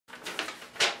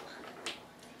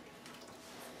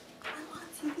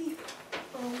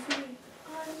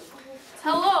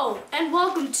and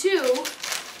welcome to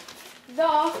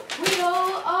the Wheel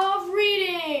of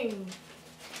Reading.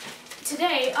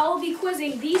 Today I will be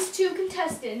quizzing these two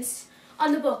contestants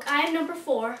on the book I Am Number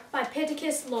 4 by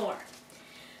Pittacus Lore.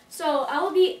 So I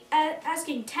will be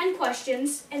asking 10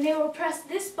 questions and they will press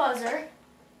this buzzer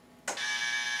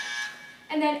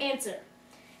and then answer.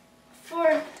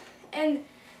 And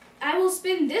I will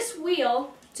spin this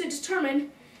wheel to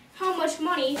determine how much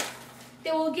money they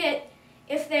will get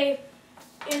if they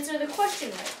answer the question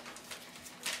right.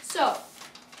 So,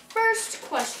 first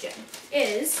question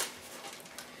is,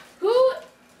 who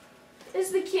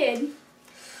is the kid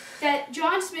that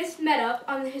John Smith met up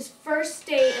on his first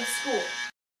day of school?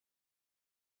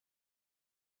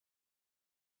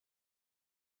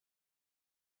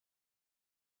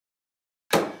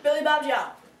 Billy Bob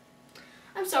Jones.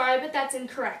 I'm sorry, but that's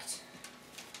incorrect.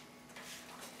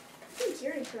 I think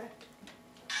you're incorrect.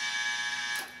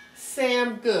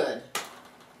 Sam Good.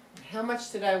 How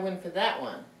much did I win for that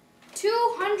one?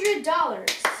 $200.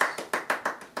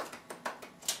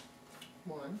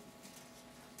 1,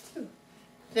 2.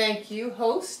 Thank you,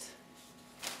 host.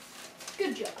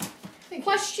 Good job. Thank you.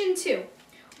 Question 2.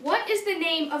 What is the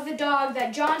name of the dog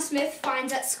that John Smith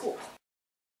finds at school?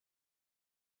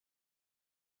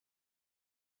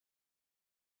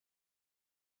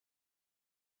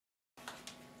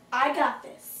 I got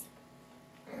this.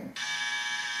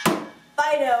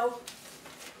 Fido.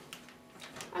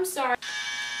 I'm sorry.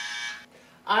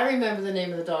 I remember the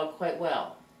name of the dog quite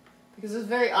well because it was a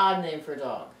very odd name for a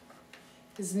dog.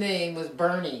 His name was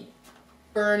Bernie.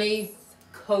 Bernie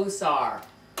Kosar.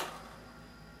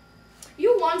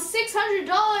 You won $600.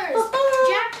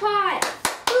 Jackpot.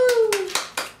 Woo!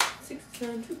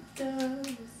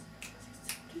 $600.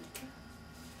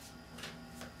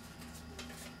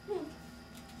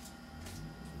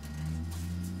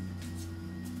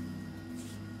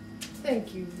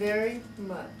 Thank you very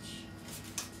much.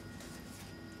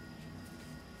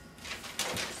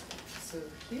 So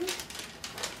here.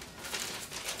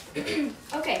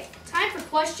 Okay, time for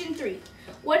question 3.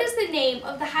 What is the name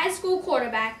of the high school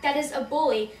quarterback that is a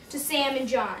bully to Sam and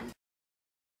John?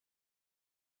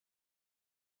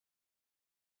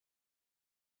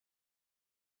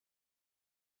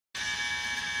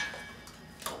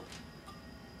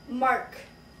 Mark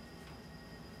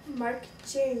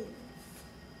James.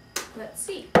 Let's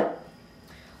see.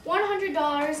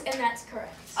 $100, and that's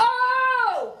correct.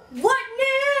 Oh! What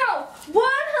now?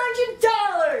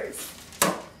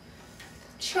 $100!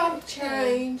 Chump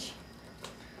change.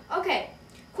 Okay,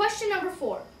 question number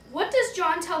 4. What does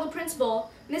John tell the principal,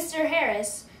 Mr.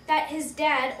 Harris, that his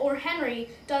dad or Henry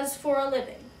does for a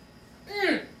living?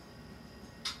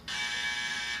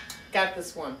 Got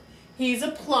this one. He's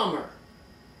a plumber.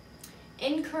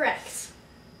 Incorrect.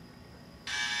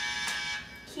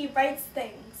 He writes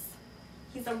things.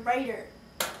 He's a writer.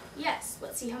 Yes,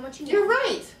 let's see how much you get. You're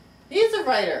right. He's a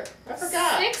writer. I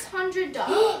forgot. $600.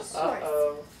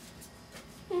 Uh-oh.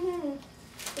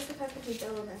 Just if I could do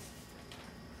Delaware.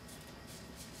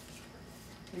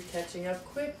 You're catching up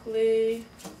quickly.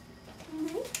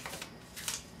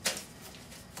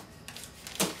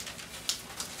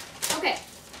 Okay,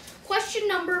 question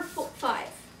number 5.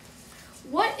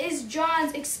 What is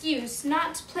John's excuse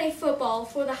not to play football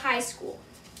for the high school?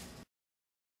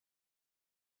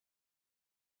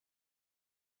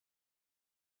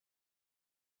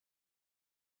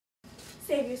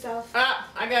 Save yourself. Ah,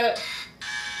 I got it.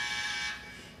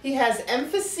 He has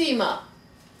emphysema.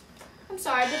 I'm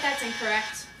sorry, but that's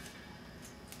incorrect.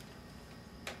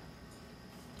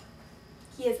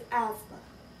 He has asthma.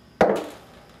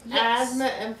 Yes. Asthma,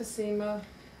 emphysema.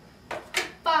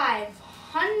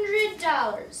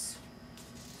 $500.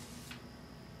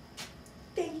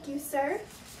 Thank you, sir.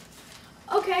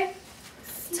 Okay,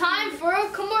 time for a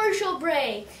commercial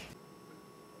break.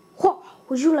 What?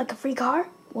 Would you like a free car?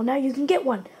 Well, now you can get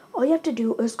one. All you have to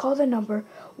do is call the number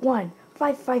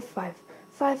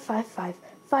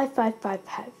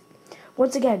 1-555-555-5555.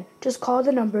 Once again, just call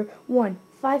the number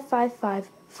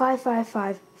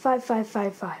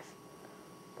 1-555-555-5555.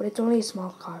 But it's only a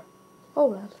small car. Oh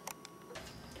well.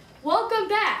 Welcome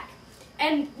back.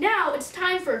 And now it's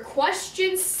time for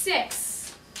question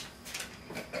 6.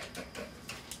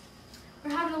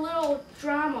 We're having a little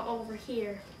drama over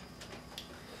here.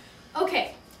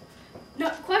 Okay. No,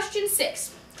 question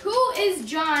 6. Who is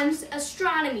John's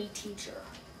astronomy teacher?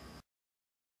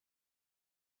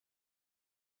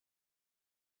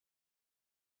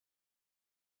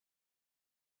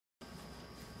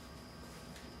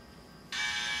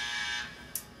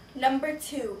 Number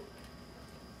 2.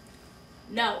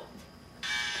 No.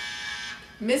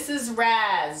 Mrs.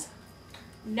 Raz.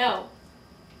 No.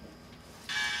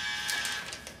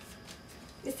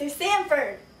 Mr.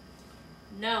 Sanford.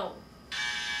 No.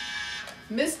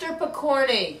 Mr.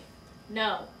 Picorni.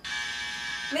 No.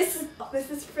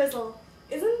 Mrs. Frizzle.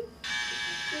 Isn't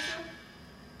Frizzle?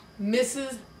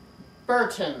 Mrs.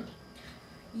 Burton.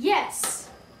 Yes.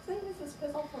 Isn't Mrs.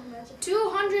 Frizzle from Magic?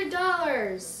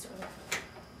 $200.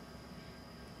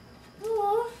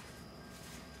 Oh,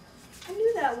 I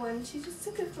knew that one. She just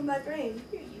took it from my brain.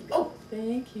 Here you go. Oh,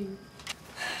 thank you.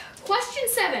 Question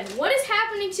 7. What is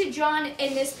happening to John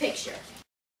in this picture?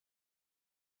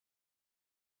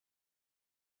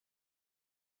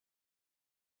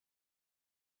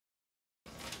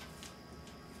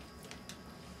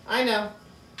 I know.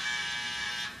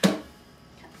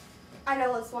 I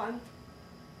know this one.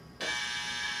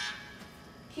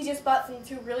 He just bought some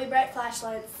 2 really bright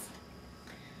flashlights.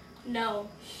 No.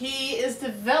 He is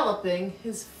developing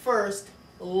his first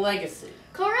legacy.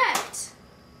 Correct.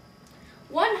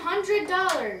 $100.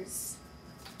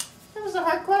 That was a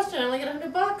hard question. I only get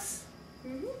 $100.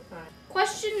 Mm-hmm.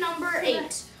 Question number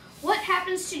 8. What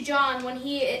happens to John when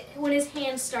his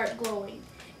hands start glowing?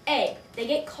 A. They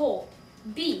get cold.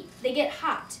 B. They get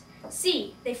hot.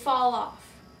 C. They fall off.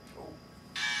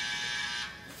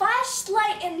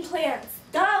 Flashlight implants.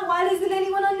 Duh, why doesn't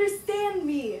anyone understand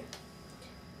me?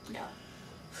 No.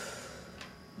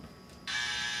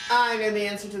 I know the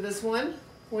answer to this one.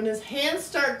 When his hands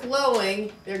start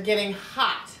glowing, they're getting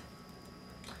hot.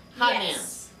 Hot Yes.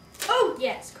 hands. Oh,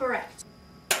 yes, correct.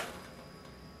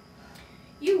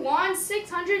 You won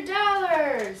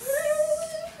 $600.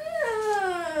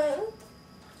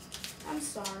 I'm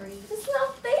sorry. It's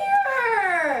not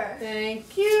fair.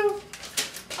 Thank you.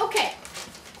 Okay,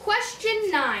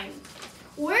 question 9.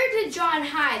 Where did John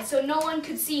hide so no one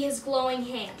could see his glowing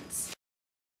hands?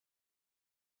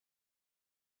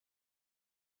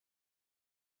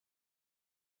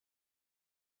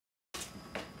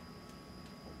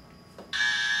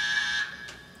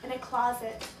 In a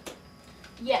closet.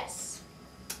 Yes.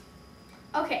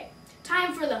 Okay,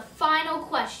 time for the final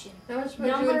question. How much am I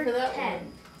doing Number for that 10.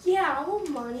 one? Yeah, I want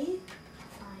money.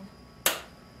 Fine.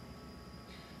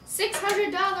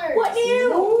 $600. What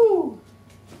new? Ooh.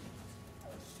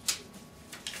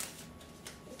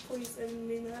 Please send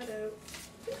me that out.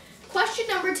 Question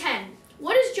number 10.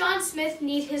 What does John Smith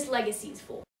need his legacies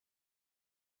for?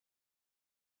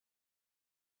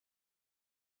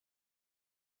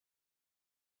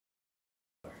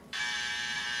 To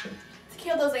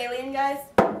kill those alien guys.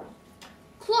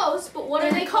 Close, but what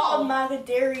are they called?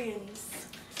 Magadarians.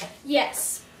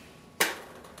 Yes.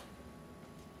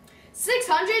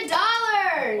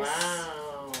 $600.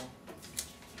 Wow.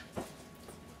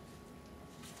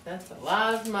 That's a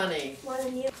lot of money. What a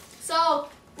new. So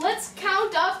let's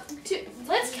count up the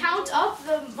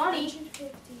money.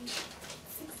 150,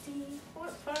 60,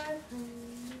 5.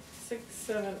 6,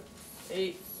 7,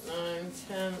 8, 9,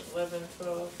 10, 11,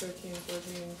 12, 13,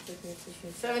 14, 15,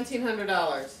 16,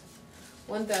 $1,700.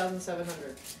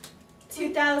 1,700.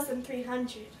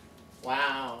 2,300.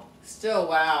 Wow. Still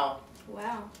wow.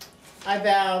 Wow. I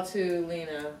bow to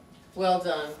Lena. Well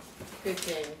done. Good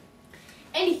game.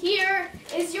 And here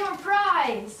is your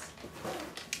prize.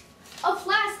 A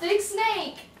plastic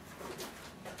snake.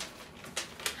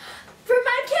 For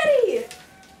my kitty!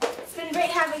 It's been great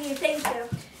having you. Thank you.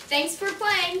 Thanks for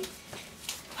playing.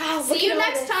 Wow, See you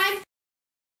next time.